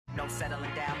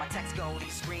settling down. My text go, you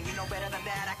scream, you know better than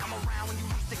that. I come around when you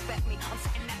least expect me. I'm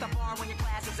sitting at the bar when your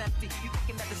glass is empty. You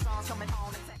thinking that the song's coming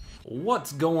on and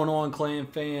What's going on, Clan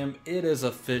fam? It is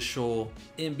official.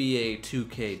 NBA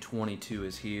 2K22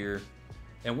 is here,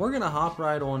 and we're gonna hop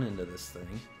right on into this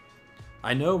thing.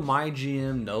 I know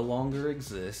MyGM no longer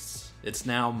exists. It's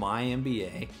now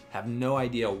MyNBA. Have no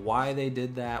idea why they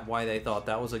did that, why they thought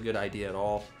that was a good idea at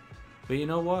all. But you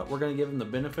know what? We're gonna give them the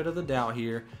benefit of the doubt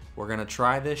here. We're gonna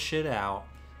try this shit out.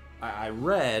 I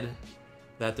read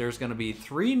that there's gonna be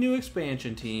 3 new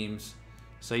expansion teams.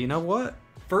 So you know what?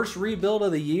 First rebuild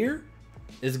of the year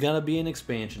is gonna be an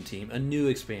expansion team, a new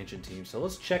expansion team. So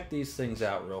let's check these things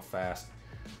out real fast.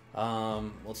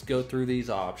 Let's go through these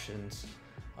options.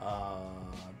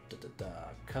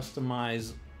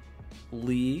 Customize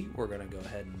league, we're gonna go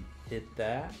ahead and hit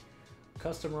that.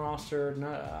 Custom roster, no,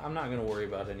 I'm not gonna worry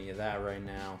about any of that right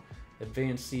now.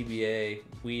 Advanced CBA,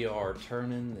 we are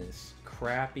turning this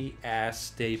crappy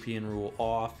ass Stapien rule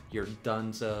off. You're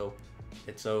donezo.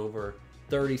 It's over.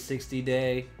 30-60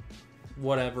 day,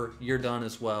 whatever, you're done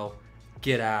as well.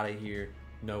 Get out of here.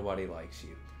 Nobody likes you.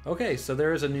 Okay, so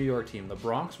there is a New York team, the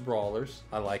Bronx Brawlers.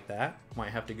 I like that. Might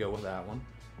have to go with that one.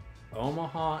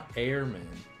 Omaha Airmen.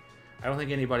 I don't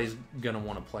think anybody's gonna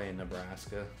want to play in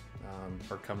Nebraska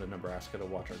or come to Nebraska to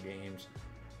watch our games.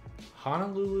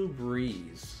 Honolulu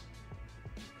Breeze.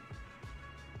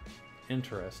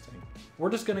 Interesting. We're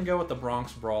just gonna go with the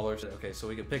Bronx Brawlers. Okay, so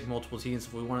we could pick multiple teams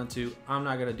if we wanted to. I'm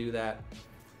not gonna do that.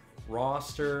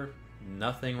 Roster,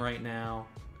 nothing right now.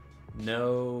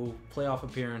 No playoff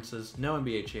appearances, no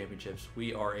NBA championships.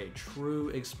 We are a true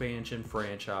expansion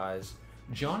franchise.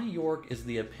 Johnny York is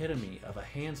the epitome of a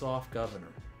hands-off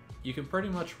governor. You can pretty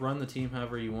much run the team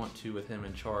however you want to with him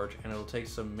in charge, and it'll take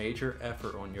some major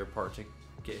effort on your part to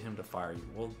get him to fire you.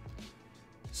 Well,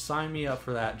 sign me up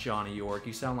for that, Johnny York.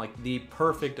 You sound like the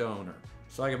perfect owner.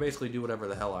 So I can basically do whatever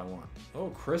the hell I want. Oh,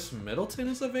 Chris Middleton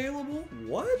is available?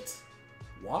 What?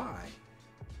 Why?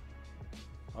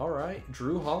 Alright,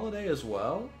 Drew Holiday as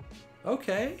well?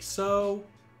 Okay, so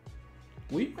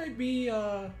we might be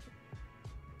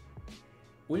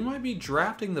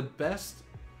drafting the best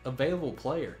available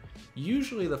player.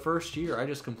 Usually the first year I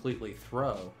just completely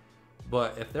throw.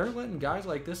 But if they're letting guys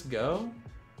like this go,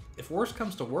 if worse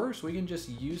comes to worse, we can just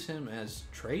use him as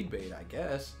trade bait, I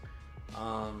guess.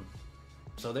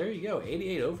 So there you go,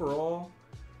 88 overall.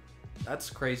 That's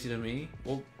crazy to me.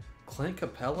 Well, Clint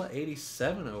Capella,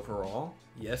 87 overall.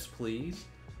 Yes, please.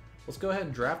 Let's go ahead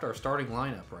and draft our starting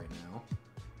lineup right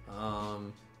now.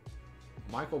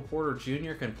 Michael Porter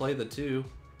Jr. can play the 2.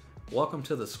 Welcome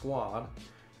to the squad.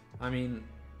 I mean,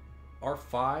 our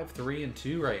 5, 3, and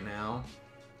 2 right now,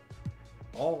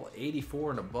 all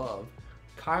 84 and above.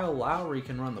 Kyle Lowry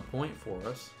can run the point for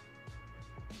us.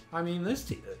 I mean, this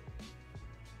team,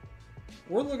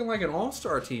 we're looking like an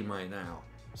all-star team right now.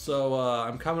 So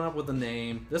I'm coming up with a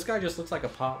name. This guy just looks like a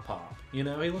pop. You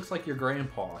know, he looks like your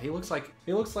grandpa. He looks like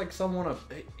someone.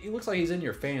 He looks like he's in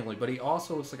your family, but he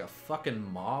also looks like a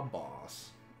fucking mob boss.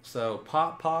 So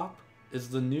Pop is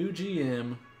the new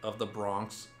GM of the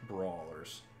Bronx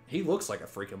Brawlers. He looks like a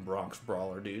freaking Bronx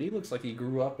Brawler, dude. He looks like he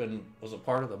grew up and was a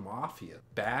part of the mafia.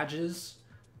 Badges.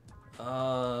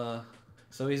 So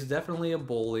he's definitely a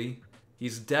bully.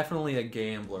 He's definitely a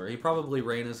gambler. He probably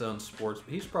ran his own sports,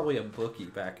 but he's probably a bookie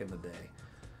back in the day.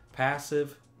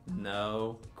 Passive,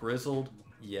 no. Grizzled,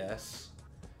 yes.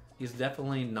 He's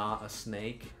definitely not a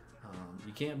snake.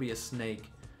 You can't be a snake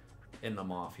in the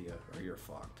mafia or you're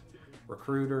fucked.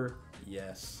 Recruiter,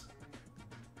 yes.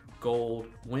 Gold,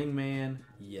 wingman,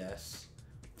 yes.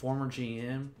 Former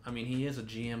GM, I mean, he is a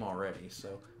GM already,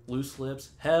 so loose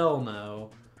lips, hell no.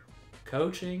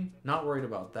 Coaching, not worried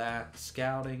about that.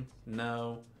 Scouting,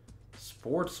 no.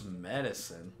 Sports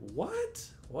medicine, what?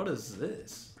 What is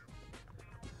this?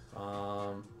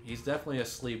 He's definitely a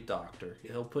sleep doctor.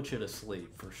 He'll put you to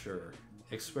sleep for sure.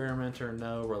 Experimenter,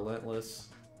 no. Relentless,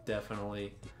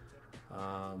 definitely.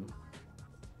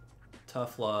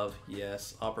 Tough love,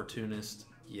 yes. Opportunist,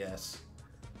 yes.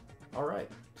 Alright,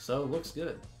 so looks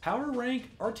good. Power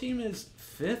rank, our team is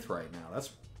 5th right now. That's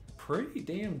pretty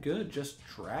damn good just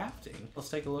drafting. Let's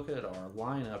take a look at our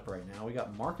lineup right now. We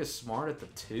got Marcus Smart at the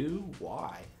 2.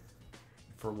 Why?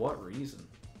 For what reason?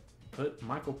 Put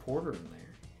Michael Porter in there.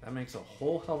 That makes a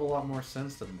whole hell of a lot more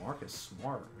sense than Marcus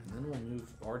Smart. And then we'll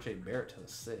move RJ Barrett to the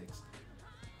 6.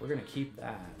 We're going to keep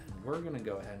that. And we're going to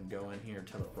go ahead and go in here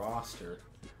to the roster.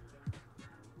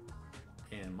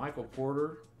 And Michael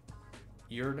Porter,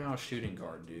 you're now a shooting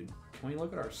guard, dude. Can we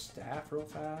look at our staff real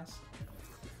fast?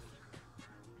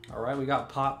 All right, we got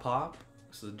Pop.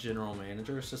 This is the general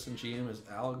manager. Assistant GM is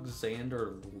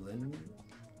Alexander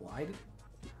Leiden.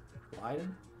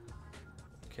 Leiden.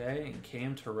 Okay, and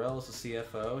Cam Terrell is the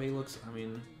CFO. He looks, I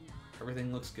mean,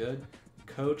 everything looks good.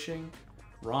 Coaching,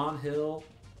 Ron Hill.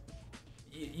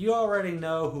 You already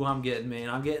know who I'm getting, man.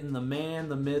 I'm getting the man,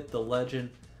 the myth, the legend,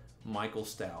 Michael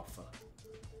Staufa.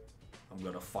 I'm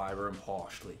going to fire him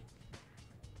harshly.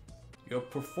 Your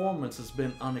performance has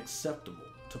been unacceptable,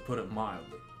 to put it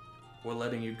mildly. We're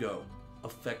letting you go.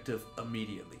 Effective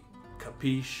immediately.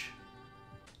 Capiche?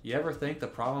 You ever think the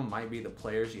problem might be the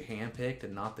players you handpicked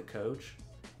and not the coach?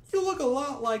 You look a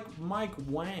lot like Mike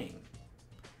Wang.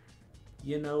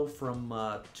 You know, from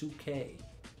 2K.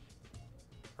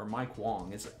 Or Mike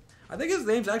Wong. I think his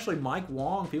name's actually Mike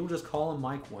Wong. People just call him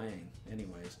Mike Wang.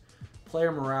 Anyways.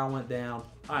 Player morale went down.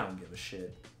 I don't give a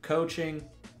shit. Coaching,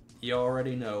 you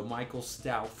already know. Michael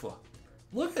Staufa.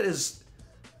 Look at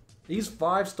these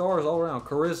 5 stars all around.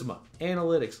 Charisma,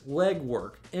 analytics,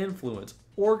 legwork, influence,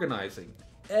 organizing.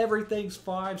 Everything's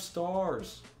 5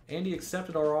 stars. And he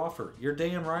accepted our offer. You're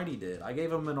damn right he did. I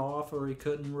gave him an offer he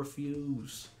couldn't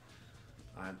refuse.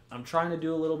 I'm trying to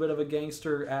do a little bit of a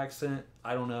gangster accent.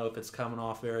 I don't know if it's coming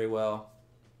off very well.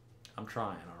 I'm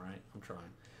trying, alright? I'm trying.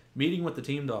 Meeting with the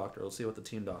team doctor. Let's see what the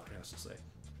team doctor has to say.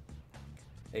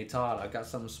 Hey Todd, I've got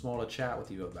something small to chat with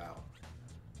you about.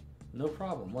 No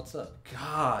problem. What's up?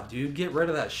 God, dude, get rid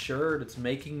of that shirt. It's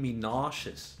making me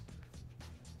nauseous.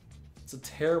 It's a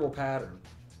terrible pattern.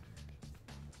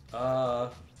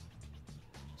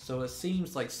 So it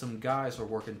seems like some guys are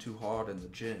working too hard in the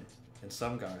gym, and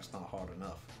some guys not hard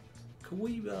enough. Could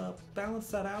we balance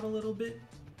that out a little bit?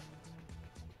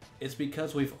 It's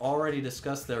because we've already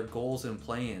discussed their goals and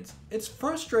plans. It's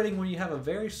frustrating when you have a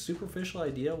very superficial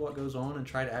idea of what goes on and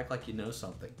try to act like you know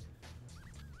something.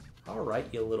 Alright,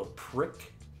 you little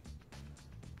prick.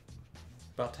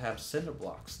 About to have cinder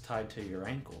blocks tied to your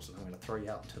ankles and I'm going to throw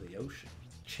you out into the ocean.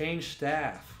 Change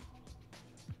staff.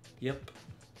 Yep,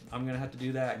 I'm going to have to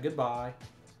do that. Goodbye.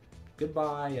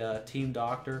 Goodbye, team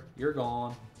doctor. You're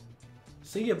gone.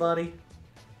 See ya, buddy.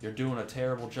 You're doing a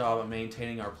terrible job at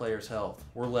maintaining our players' health.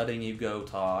 We're letting you go,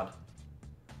 Todd.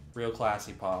 Real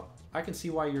classy, Pop. I can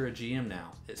see why you're a GM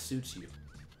now. It suits you.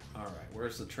 Alright,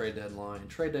 where's the trade deadline?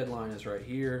 Trade deadline is right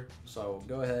here. So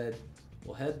go ahead.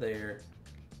 We'll head there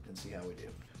and see how we do.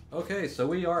 Okay, so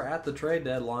we are at the trade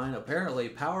deadline. Apparently,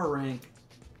 power rank,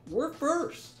 we're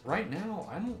first. Right now,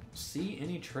 I don't see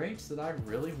any trades that I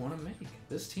really want to make.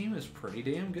 This team is pretty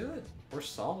damn good. We're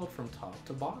solid from top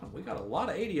to bottom. We got a lot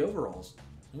of 80 overalls.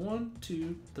 1,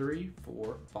 2, 3,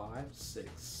 4, 5, 6,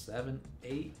 7,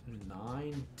 8,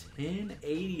 9, 10,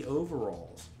 80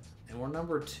 overalls. And we're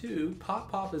number 2.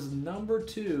 Pop is number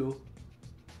 2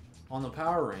 on the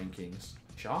power rankings.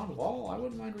 John Wall, I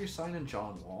wouldn't mind re-signing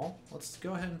John Wall. Let's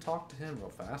go ahead and talk to him real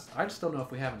fast. I just don't know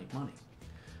if we have any money.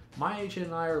 My agent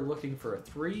and I are looking for a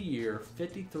 3-year,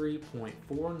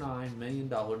 $53.49 million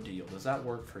deal. Does that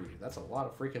work for you? That's a lot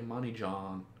of freaking money,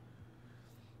 John.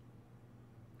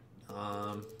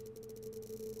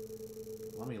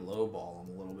 Let me lowball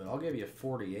him a little bit. I'll give you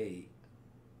 48.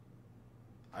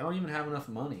 I don't even have enough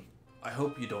money. I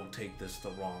hope you don't take this the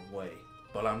wrong way,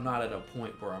 but I'm not at a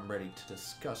point where I'm ready to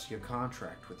discuss your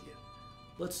contract with you.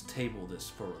 Let's table this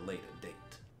for a later date.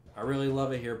 I really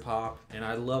love it here, Pop, and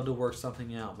I'd love to work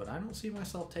something out, but I don't see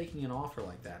myself taking an offer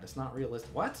like that. It's not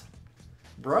realistic. What?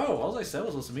 Bro, all I said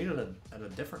was let's meet at a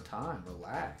different time.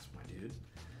 Relax, my dude.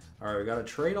 All right, we got a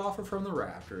trade offer from the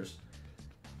Raptors.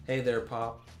 Hey there,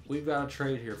 Pop. We've got a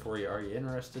trade here for you. Are you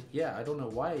interested? Yeah, I don't know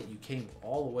why you came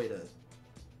all the way to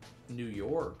New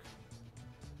York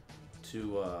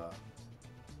to,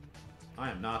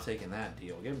 I am not taking that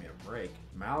deal. Give me a break.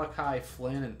 Malachi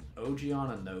Flynn and OG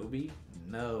Anunoby?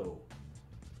 No.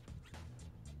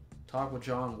 Talk with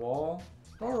John Wall?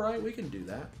 All right, we can do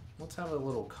that. Let's have a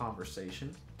little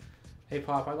conversation. Hey,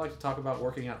 Pop, I'd like to talk about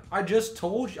working out. I just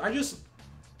told you. I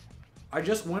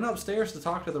just went upstairs to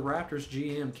talk to the Raptors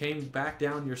GM, came back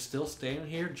down, you're still staying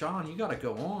here? John, you gotta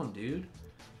go on, dude.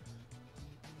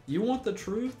 You want the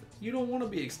truth? You don't want to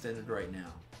be extended right now.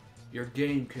 Your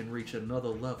game can reach another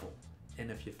level,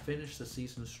 and if you finish the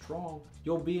season strong,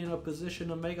 you'll be in a position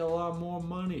to make a lot more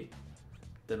money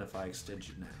than if I extend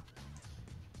you now.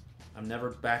 I'm never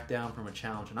back down from a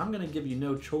challenge, and I'm going to give you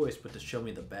no choice but to show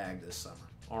me the bag this summer.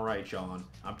 Alright, John,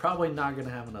 I'm probably not going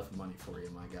to have enough money for you,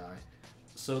 my guy.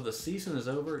 So the season is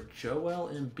over. Joel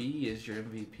Embiid is your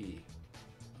MVP.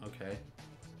 Okay.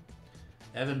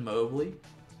 Evan Mobley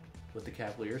with the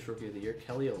Cavaliers, Rookie of the Year.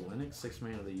 Kelly Olynyk, Sixth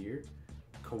Man of the Year.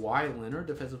 Kawhi Leonard,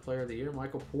 Defensive Player of the Year.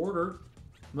 Michael Porter,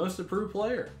 Most Improved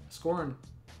Player, scoring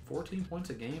 14 points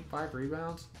a game, 5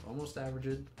 rebounds, almost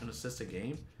averaging an assist a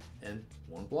game, and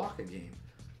 1 block a game.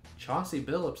 Chauncey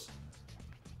Billups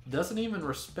doesn't even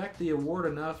respect the award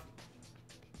enough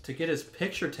to get his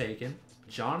picture taken.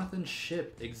 Jonathan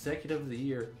Ship, Executive of the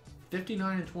Year.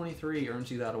 59 and 23 earns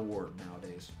you that award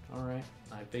nowadays. All right.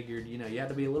 I figured, you know, you had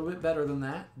to be a little bit better than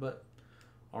that, but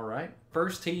all right.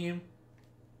 First team,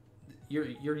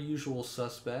 your usual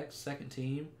suspects. Second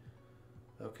team,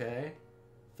 okay.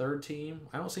 Third team,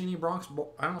 I don't see any Bronx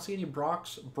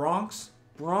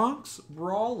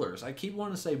Brawlers. I keep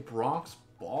wanting to say Bronx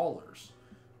Ballers,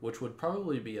 which would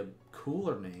probably be a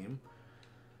cooler name.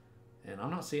 And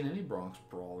I'm not seeing any Bronx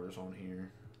Brawlers on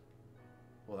here.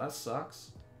 Well, that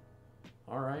sucks.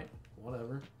 Alright,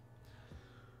 whatever.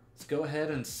 Let's go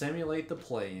ahead and simulate the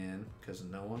play-in, because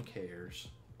no one cares.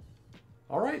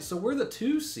 Alright, so we're the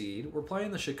 2 seed. We're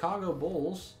playing the Chicago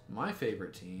Bulls, my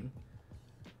favorite team.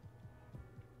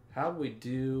 How'd we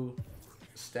do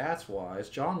stats-wise?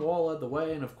 John Wall led the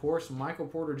way, and of course, Michael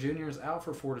Porter Jr. is out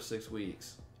for 4 to 6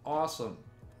 weeks. Awesome.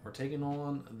 We're taking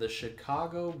on the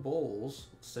Chicago Bulls.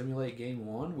 Simulate game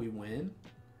 1. We win.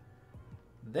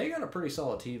 They got a pretty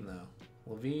solid team, though.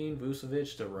 Levine,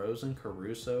 Vucevic, DeRozan,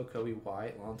 Caruso, Kobe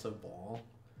White, Lonzo Ball.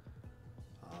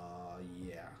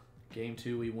 Yeah. Game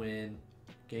 2, we win.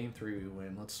 Game 3, we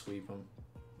win. Let's sweep them.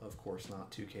 Of course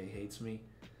not. 2K hates me.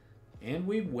 And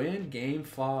we win game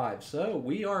 5. So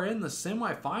we are in the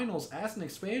semifinals as an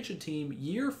expansion team.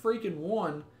 Year freaking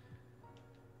 1.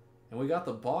 And we got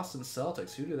the Boston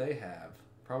Celtics. Who do they have?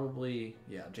 Probably,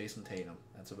 yeah, Jason Tatum.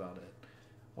 That's about it.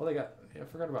 Well, they got, I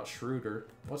forgot about Schroeder.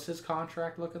 What's his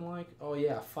contract looking like? Oh,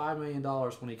 yeah, $5 million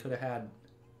when he could have had,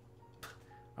 I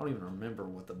don't even remember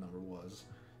what the number was.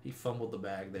 He fumbled the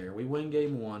bag there. We win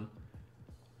game 1.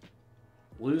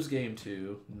 Lose game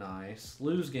 2. Nice.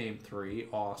 Lose game 3.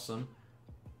 Awesome.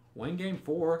 Win game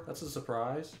 4. That's a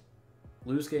surprise.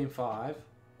 Lose game 5.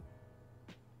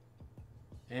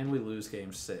 And we lose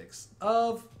game 6.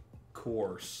 Of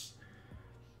course.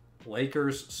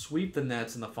 Lakers sweep the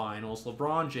Nets in the finals.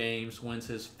 LeBron James wins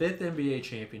his 5th NBA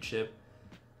championship.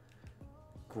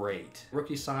 Great.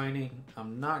 Rookie signing.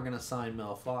 I'm not going to sign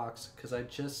Mel Fox because I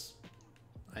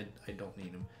don't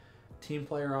need him. Team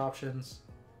player options.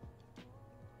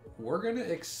 We're going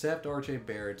to accept RJ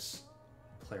Barrett's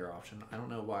player option. I don't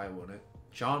know why I wouldn't.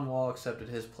 John Wall accepted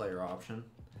his player option.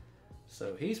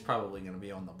 So he's probably going to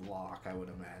be on the block, I would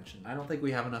imagine. I don't think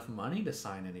we have enough money to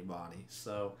sign anybody.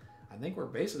 So I think we're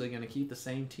basically going to keep the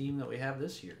same team that we have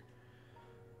this year.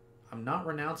 I'm not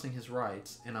renouncing his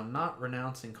rights, and I'm not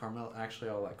renouncing Carmelo. Actually,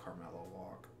 I'll let Carmelo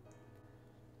walk.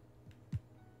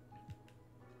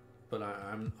 But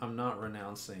I'm not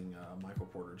renouncing Michael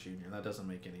Porter Jr. That doesn't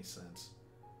make any sense.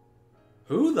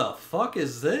 Who the fuck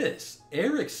is this?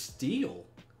 Eric Steele.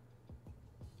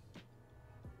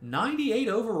 98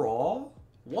 overall?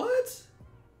 What?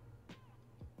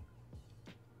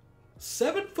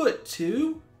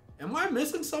 7'2"? Am I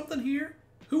missing something here?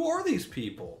 Who are these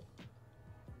people?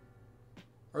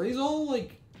 Are these all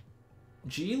like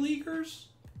G Leaguers?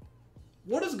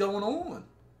 What is going on?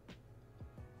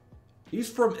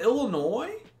 He's from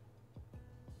Illinois?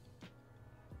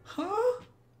 Huh?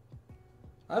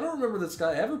 I don't remember this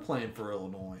guy ever playing for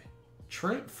Illinois.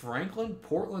 Trent Franklin,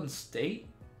 Portland State?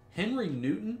 Henry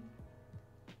Newton?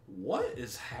 What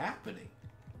is happening?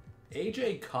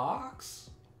 AJ Cox?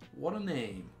 What a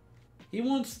name. He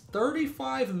wants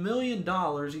 $35 million.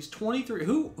 He's 23.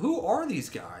 Who are these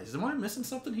guys? Am I missing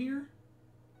something here?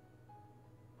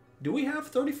 Do we have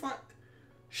 35?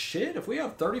 Shit, if we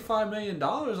have $35 million,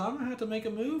 I'm going to have to make a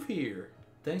move here.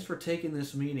 Thanks for taking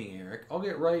this meeting, Eric. I'll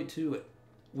get right to it.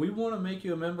 We want to make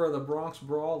you a member of the Bronx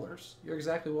Brawlers. You're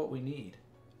exactly what we need.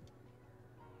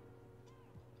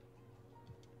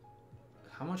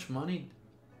 How much money?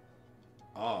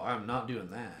 Oh, I'm not doing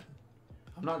that.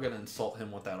 I'm not going to insult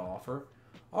him with that offer.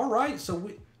 All right, so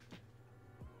we...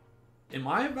 Am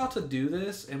I about to do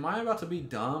this? Am I about to be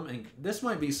dumb? And this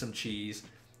might be some cheese.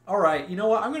 All right, you know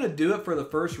what? I'm going to do it for the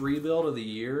first rebuild of the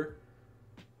year.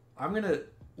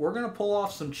 We're going to pull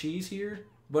off some cheese here.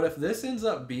 But if this ends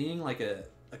up being like a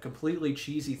completely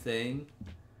cheesy thing,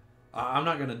 I'm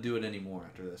not going to do it anymore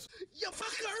after this. You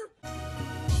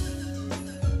fucker!